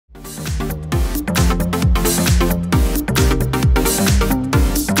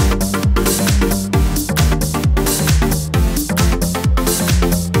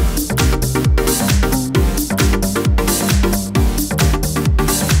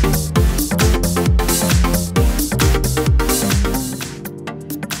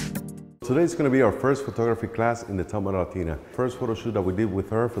today is going to be our first photography class in the Top Model Latina. First photo shoot that we did with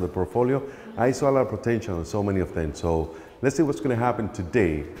her for the portfolio. I saw a lot of potential in so many of them. So let's see what's going to happen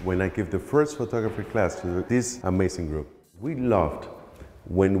today when I give the first photography class to this amazing group. We loved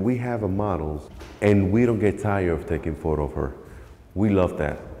when we have a model and we don't get tired of taking photo of her. We love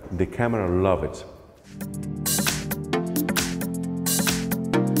that. The camera love it.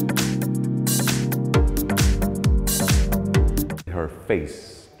 Her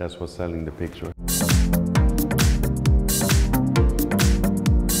face, that's what's selling the picture.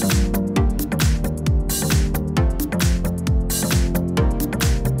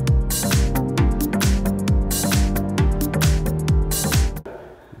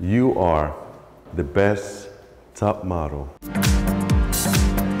 You are the best top model.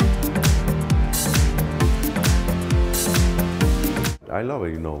 I love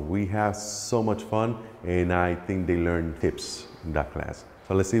it, you know, we have so much fun and I think they learn tips in that class.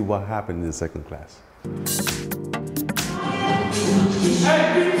 So let's see what happened in the second class.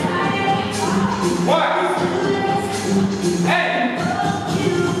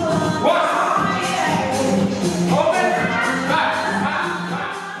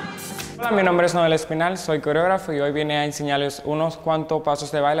 Hola, mi nombre es Noel Espinal, soy coreógrafo y hoy vine a enseñarles unos cuantos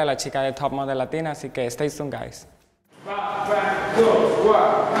pasos de baile a la chica de Top Model Latina, así que stay tuned, guys. 5,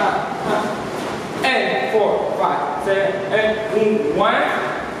 4, 5, 7, 1,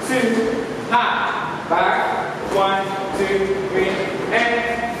 2, hop, back, 1, 2, 3,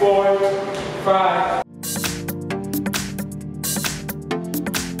 and 4, 5.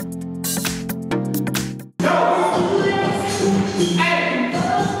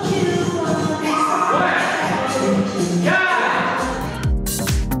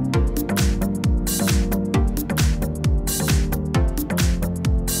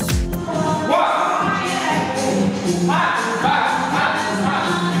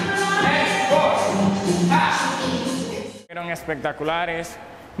 Espectaculares,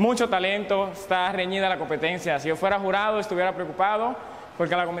 mucho talento, está reñida la competencia. Si yo fuera jurado estuviera preocupado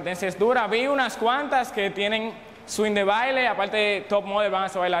porque la competencia es dura. Vi unas cuantas que tienen swing de baile, aparte de top model van a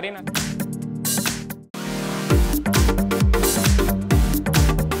ser bailarinas.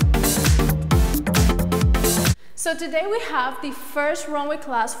 So today we have the first runway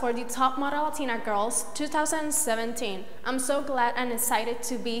class for the Top Model Latina Girls 2017. I'm so glad and excited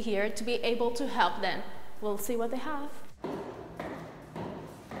to be here to be able to help them. We'll see what they have.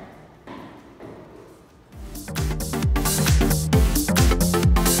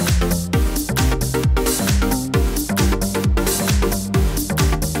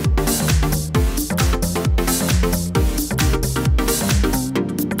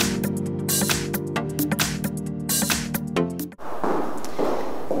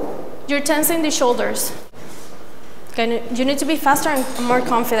 You're tensing the shoulders. Okay, you need to be faster and more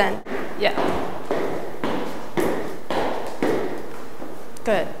confident. Yeah.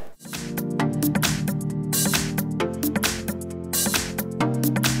 Good.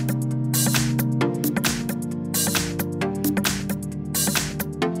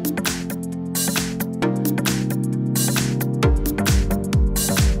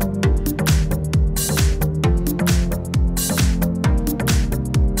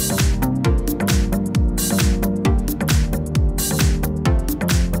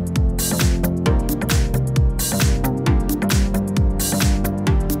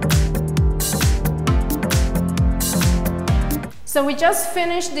 So we just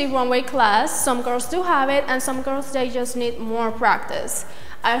finished the runway class. Some girls do have it and some girls, they just need more practice.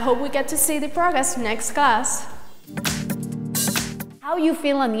 I hope we get to see the progress next class. How you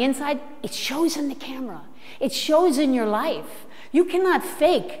feel on the inside, it shows in the camera. It shows in your life. You cannot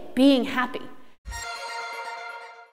fake being happy.